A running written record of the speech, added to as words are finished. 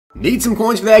Need some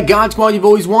coins for that God Squad you've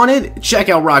always wanted? Check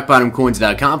out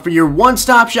rockbottomcoins.com for your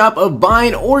one-stop shop of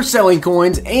buying or selling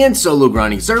coins and solo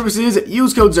grinding services.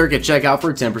 Use code Zirksee at checkout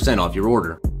for 10% off your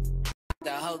order.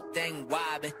 The whole thing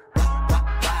wobbin'.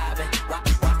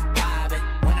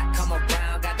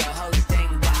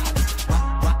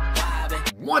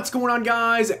 What's going on,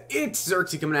 guys? It's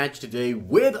Zirksee coming at you today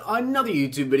with another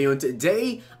YouTube video, and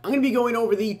today I'm going to be going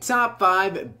over the top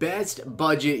 5 best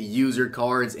budget user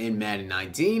cards in Madden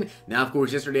 19. Now, of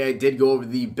course, yesterday I did go over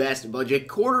the best budget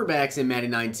quarterbacks in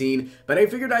Madden 19, but I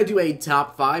figured I'd do a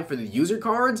top 5 for the user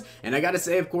cards, and I gotta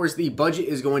say, of course, the budget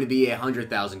is going to be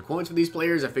 100,000 coins for these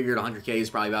players. I figured 100k is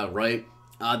probably about right.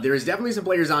 There's definitely some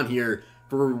players on here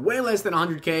for way less than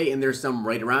 100k, and there's some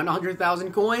right around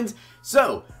 100,000 coins.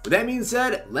 So, with that being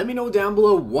said, let me know down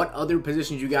below what other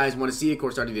positions you guys want to see. Of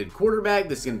course, I already did quarterback.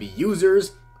 This is going to be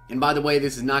users. And by the way,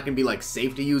 this is not going to be like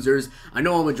safety users. I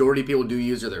know a majority of people do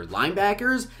use their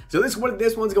linebackers. So this is what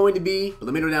this one's going to be. But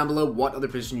let me know down below what other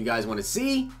position you guys want to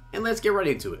see. And let's get right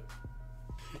into it.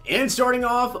 And starting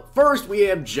off, first we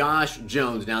have Josh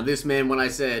Jones. Now this man, when I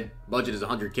said budget is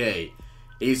 100k,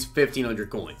 he's 1,500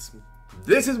 coins.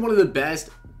 This is one of the best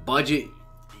budget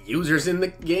users in the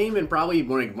game, and probably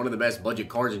one of the best budget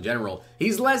cards in general.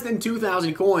 He's less than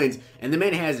 2,000 coins, and the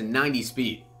man has 90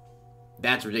 speed.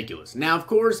 That's ridiculous. Now, of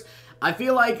course, I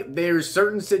feel like there's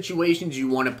certain situations you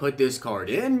want to put this card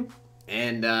in,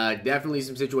 and definitely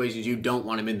some situations you don't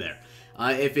want him in there.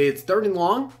 If it's 3rd and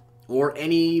long, or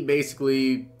any,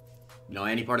 basically,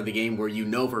 any part of the game where you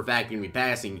know for a fact you're going to be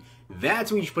passing,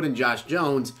 that's when you should put in Josh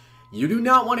Jones. You do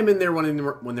not want him in there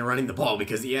when they're running the ball,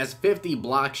 because he has 50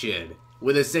 block shed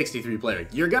with a 63 player.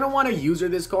 You're going to want to user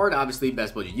this card, obviously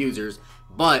best budget users,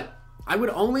 but I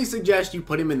would only suggest you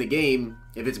put him in the game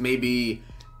if it's maybe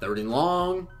 3rd and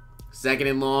long, 2nd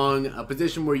and long, a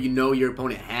position where you know your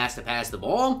opponent has to pass the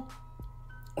ball,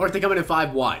 or if they come in at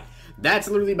 5 wide. That's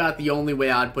literally about the only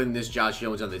way I'd put in this Josh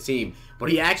Jones on the team, but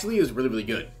he actually is really, really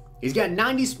good. He's got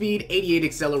 90 speed, 88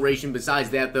 acceleration. Besides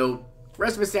that, though,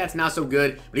 rest of his stats not so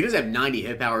good, but he does have 90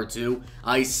 hit power too.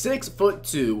 He's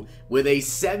 6'2" with a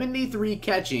 73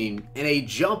 catching and a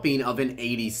jumping of an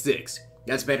 86.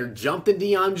 That's better jump than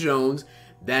Deion Jones.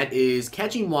 That is,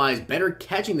 catching wise, better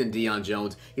catching than Deion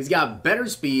Jones. He's got better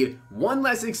speed, 1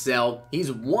 less excel.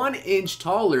 He's 1 inch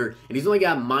taller, and he's only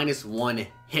got -1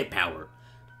 hit power.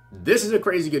 This is a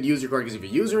crazy good user card, because if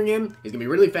you're using him, he's going to be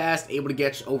really fast, able to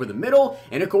get over the middle,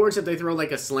 and of course, if they throw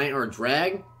like a slant or a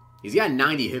drag, he's got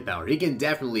 90 hit power. He can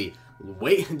definitely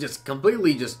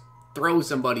completely throw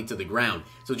somebody to the ground.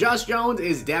 So Josh Jones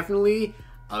is definitely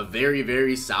a very,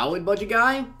 very solid budget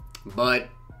guy, but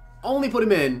only put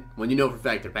him in when you know for a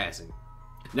fact they're passing.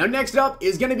 Now next up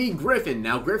is going to be Griffin.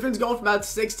 Now Griffin's going for about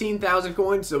 16,000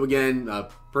 coins, so again, a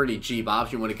pretty cheap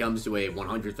option when it comes to a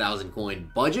 100,000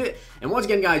 coin budget. And once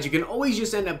again, guys, you can always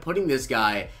just end up putting this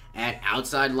guy at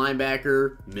outside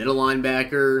linebacker, middle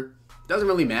linebacker. Doesn't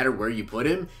really matter where you put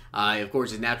him. Of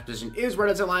course, his natural position is right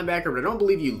outside linebacker, but I don't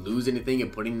believe you lose anything in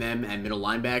putting them at middle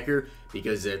linebacker,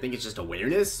 because I think it's just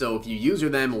awareness. So if you user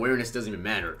them, awareness doesn't even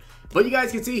matter. But you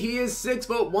guys can see he is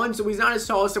 6'1", so he's not as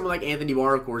tall as someone like Anthony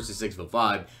Barr, of course, is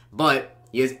 6'5", but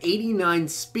he has 89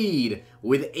 speed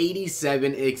with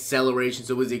 87 acceleration,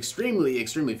 so he's extremely,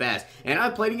 extremely fast. And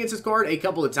I've played against this card a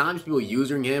couple of times, people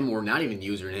using him or not even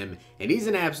using him, and he's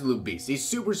an absolute beast. He's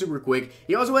super, super quick.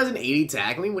 He also has an 80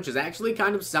 tackling, which is actually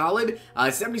kind of solid.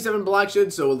 77 block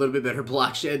shed, so a little bit better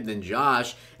block shed than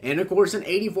Josh. And of course, an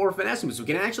 84 finesse move, so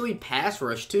he can actually pass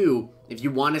rush too. If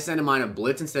you want to send him on a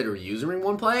blitz instead of using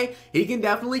one play, he can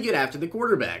definitely get after the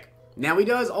quarterback. Now, he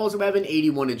does also have an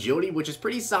 81 agility, which is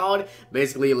pretty solid,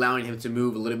 basically allowing him to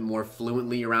move a little bit more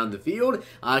fluently around the field.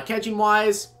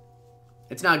 Catching-wise,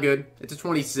 it's not good. It's a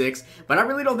 26, but I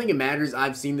really don't think it matters.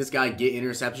 I've seen this guy get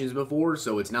interceptions before,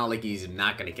 so it's not like he's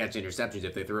not going to catch interceptions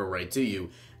if they throw right to you.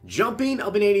 Jumping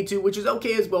up an 82, which is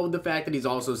okay as well with the fact that he's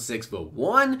also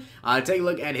 6'1". Take a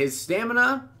look at his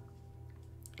stamina.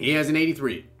 He has an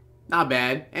 83. Not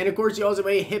bad. And, of course, he also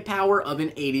has a hit power of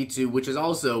an 82, which is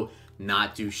also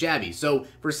not too shabby. So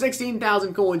for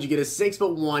 16,000 coins, you get a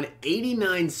 6'1",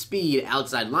 89 speed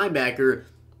outside linebacker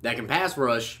that can pass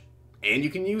rush, and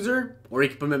you can use her, or you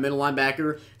can put him at middle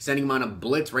linebacker, sending him on a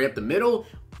blitz right up the middle.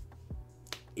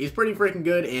 He's pretty freaking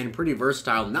good and pretty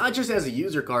versatile, not just as a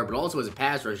user card, but also as a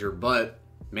pass rusher, but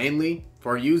mainly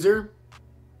for a user,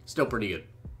 still pretty good.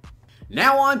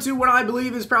 Now on to what I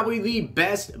believe is probably the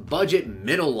best budget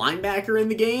middle linebacker in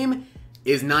the game,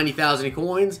 is 90,000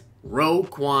 coins.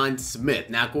 Roquan Smith.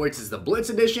 Now, of course, it's the Blitz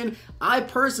Edition. I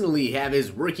personally have his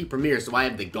Rookie Premier, so I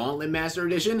have the Gauntlet Master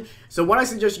Edition. So what I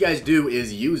suggest you guys do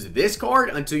is use this card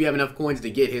until you have enough coins to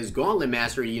get his Gauntlet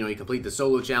Master. You know, you complete the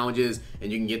solo challenges,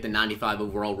 and you can get the 95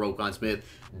 overall Roquan Smith.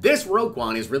 This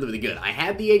Roquan is really, really good. I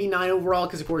had the 89 overall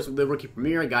because, of course, with the Rookie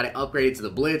Premier, I got it upgraded to the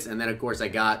Blitz, and then, of course, I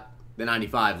got the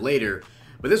 95 later.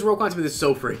 But this Roquan Smith is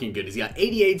so freaking good. He's got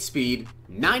 88 speed,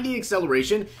 90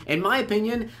 acceleration. In my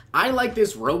opinion, I like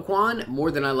this Roquan more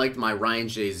than I liked my Ryan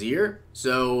Shazier.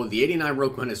 So the 89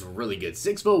 Roquan is really good.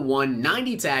 6'1",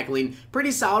 90 tackling, pretty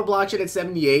solid block shot at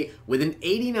 78 with an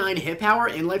 89 hit power.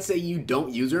 And let's say you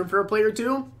don't use him for a play or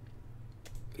two,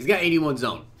 he's got 81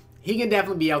 zone. He can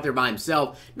definitely be out there by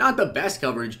himself. Not the best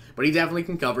coverage, but he definitely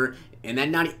can cover. And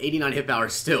that 89 hit power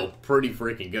is still pretty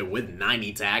freaking good with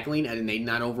 90 tackling at an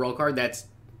 89 overall card. That's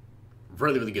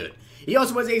really, really good. He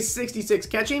also has a 66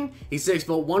 catching. He's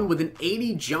 6'1" with an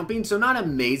 80 jumping, so not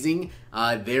amazing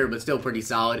there, but still pretty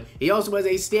solid. He also has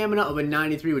a stamina of a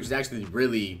 93, which is actually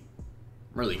really,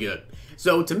 really good.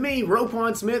 So to me,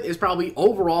 Roquan Smith is probably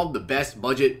overall the best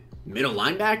budget middle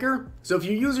linebacker. So if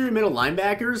you use your middle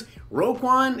linebackers,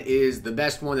 Roquan is the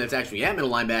best one that's actually at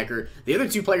middle linebacker. The other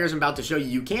two players I'm about to show you,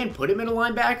 you can put at middle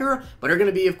linebacker, but are going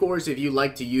to be, of course, if you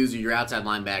like to use your outside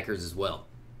linebackers as well.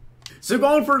 So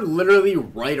going for literally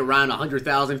right around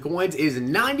 100,000 coins is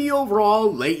 90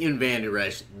 overall Leighton Vander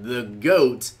Esch, the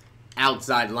GOAT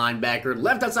outside linebacker.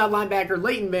 Left outside linebacker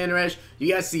Leighton Vander Esch,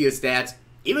 you guys see his stats.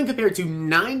 Even compared to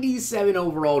 97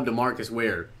 overall DeMarcus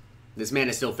Ware, this man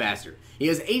is still faster. He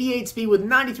has 88 speed with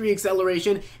 93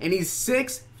 acceleration, and he's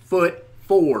 6'4"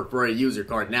 for a user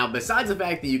card. Now, besides the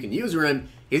fact that you can user him,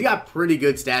 he's got pretty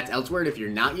good stats elsewhere. If you're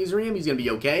not using him, he's going to be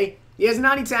okay. He has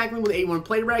 90 tackling with 81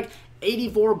 play rec,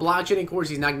 84 block shedding. Of course,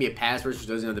 he's not going to be a pass rusher, which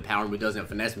doesn't have the power move, doesn't have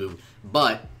finesse move.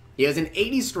 But he has an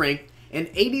 80 strength and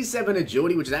 87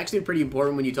 agility, which is actually pretty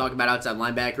important when you talk about outside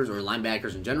linebackers or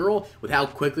linebackers in general, with how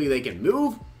quickly they can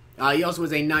move. He also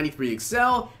has a 93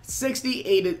 excel,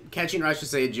 68 catching, or I should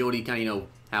say agility, kind of, you know,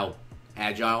 how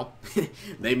agile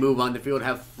they move on the field,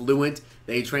 how fluent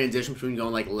they transition between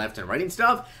going like left and right and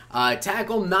stuff.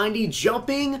 Tackle 90,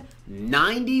 jumping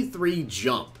 93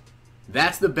 jump.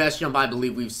 That's the best jump I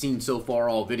believe we've seen so far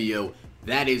all video.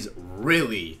 That is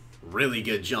really, really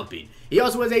good jumping. He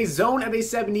also has a zone of a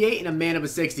 78 and a man of a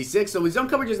 66, so his zone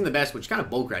coverage isn't the best, which is kind of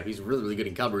bullcrap. He's really, really good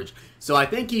in coverage. So I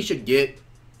think he should get,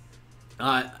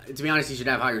 to be honest, he should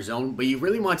have higher zone, but you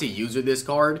really want to user this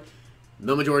card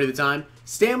the majority of the time.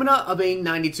 Stamina of a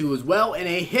 92 as well, and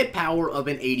a hit power of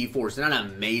an 84. So not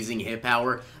an amazing hit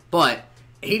power, but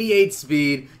 88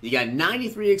 speed, you got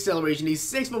 93 acceleration, he's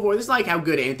 6'4". This is like how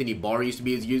good Anthony Barr used to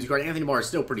be as a user card. Anthony Barr is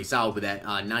still pretty solid with that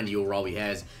 90 overall he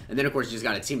has. And then, of course, you just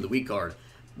got a Team of the Week card.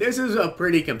 This is a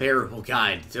pretty comparable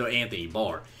guide to Anthony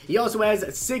Barr. He also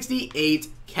has 68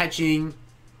 catching.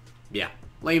 Yeah,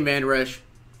 Leighton Vander Esch,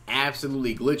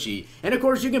 absolutely glitchy. And, of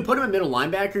course, you can put him at middle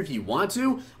linebacker if you want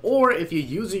to, or if you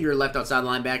use your left outside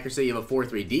linebacker, say you have a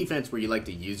 4-3 defense where you like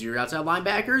to use your outside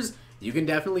linebackers, you can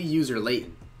definitely use your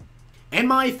Leighton. And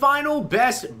my final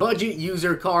best budget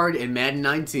user card in Madden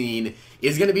 19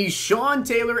 is going to be Sean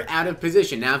Taylor out of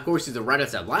position. Now, of course, he's a right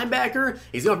outside linebacker.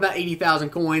 He's going for about 80,000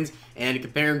 coins. And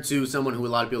compare him to someone who a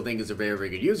lot of people think is a very, very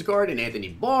good user card, and Anthony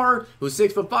Barr, who's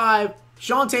 6'5".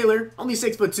 Sean Taylor, only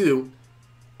 6'2".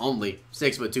 Only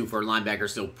 6'2" for a linebacker,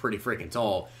 still pretty freaking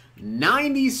tall.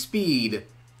 90 speed,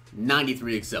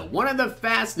 93 excel. One of the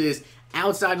fastest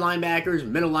outside linebackers,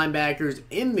 middle linebackers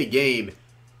in the game.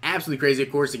 Absolutely crazy.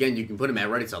 Of course, again, you can put him at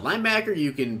right outside linebacker.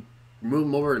 You can move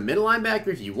him over to middle linebacker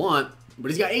if you want. But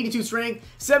he's got 82 strength,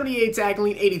 78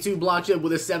 tackling, 82 block shed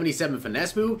with a 77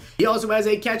 finesse move. He also has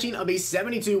a catching of a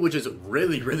 72, which is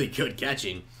really, really good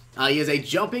catching. He has a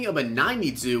jumping of a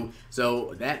 92.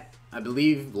 So that, I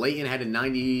believe, Leighton had a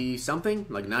 90-something,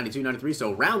 like 92, 93.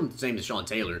 So around the same as Sean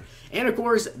Taylor. And, of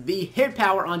course, the hit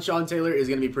power on Sean Taylor is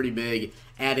going to be pretty big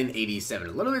at an 87.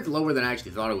 A little bit lower than I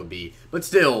actually thought it would be. But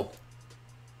still,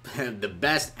 the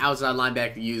best outside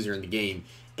linebacker user in the game.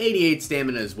 88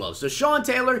 stamina as well. So Sean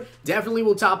Taylor definitely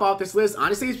will top off this list.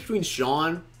 Honestly, it's between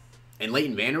Sean and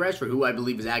Leighton Vander Esch for who I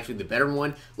believe is actually the better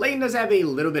one. Leighton does have a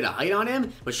little bit of height on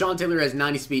him, but Sean Taylor has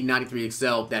 90 speed, 93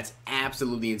 excel. That's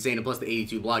absolutely insane. And plus the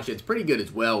 82 block shed, it's pretty good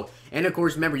as well. And of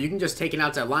course, remember, you can just take an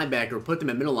outside linebacker, put them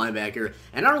at middle linebacker,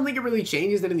 and I don't think it really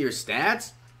changes that in your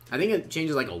stats. I think it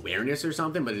changes like awareness or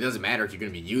something, but it doesn't matter if you're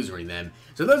going to be using them.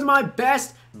 So those are my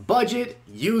best budget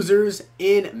users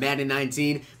in Madden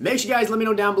 19. Make sure you guys let me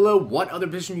know down below what other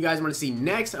position you guys want to see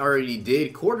next. I already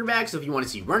did quarterback, so if you want to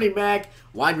see running back,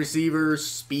 wide receivers,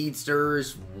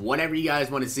 speedsters, whatever you guys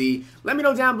want to see, let me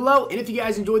know down below. And if you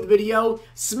guys enjoyed the video,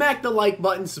 smack the like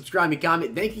button, subscribe, and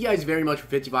comment. Thank you guys very much for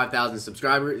 55,000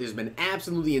 subscribers. It has been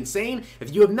absolutely insane.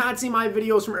 If you have not seen my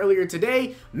videos from earlier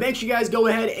today, make sure you guys go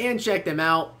ahead and check them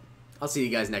out. I'll see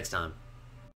you guys next time.